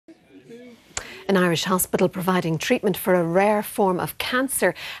An Irish hospital providing treatment for a rare form of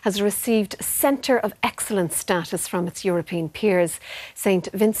cancer has received Centre of Excellence status from its European peers. St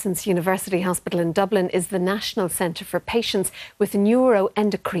Vincent's University Hospital in Dublin is the national centre for patients with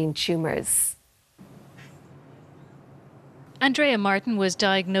neuroendocrine tumours. Andrea Martin was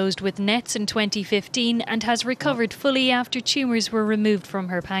diagnosed with NETs in 2015 and has recovered fully after tumours were removed from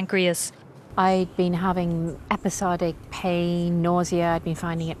her pancreas. I'd been having episodic pain, nausea. I'd been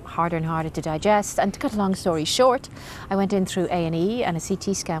finding it harder and harder to digest. And to cut a long story short, I went in through A&E and a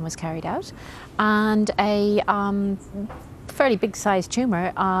CT scan was carried out, and a fairly big-sized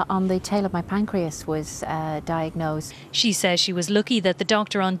tumour on the tail of my pancreas was diagnosed. She says she was lucky that the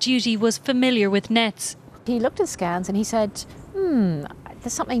doctor on duty was familiar with NETs. He looked at the scans and he said,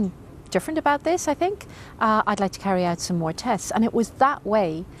 there's something different about this, I think. I'd like to carry out some more tests. And it was that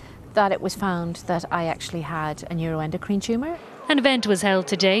way that it was found that I actually had a neuroendocrine tumour. An event was held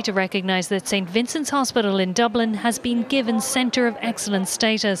today to recognise that St Vincent's Hospital in Dublin has been given Centre of Excellence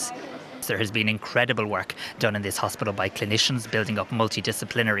status. There has been incredible work done in this hospital by clinicians building up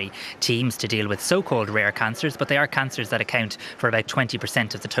multidisciplinary teams to deal with so-called rare cancers, but they are cancers that account for about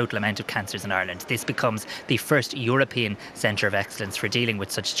 20% of the total amount of cancers in Ireland. This becomes the first European centre of excellence for dealing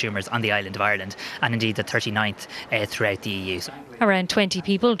with such tumours on the island of Ireland, and indeed the 39th throughout the EU. Around 20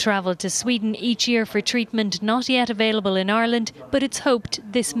 people travel to Sweden each year for treatment not yet available in Ireland, but it's hoped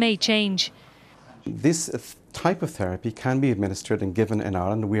this may change. This type of therapy can be administered and given in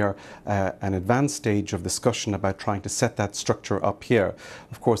Ireland. We are an advanced stage of discussion about trying to set that structure up here.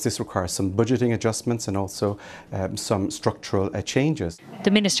 Of course, this requires some budgeting adjustments and also some structural changes.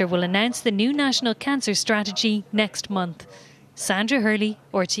 The Minister will announce the new National Cancer Strategy next month. Sandra Hurley,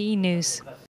 RTE News.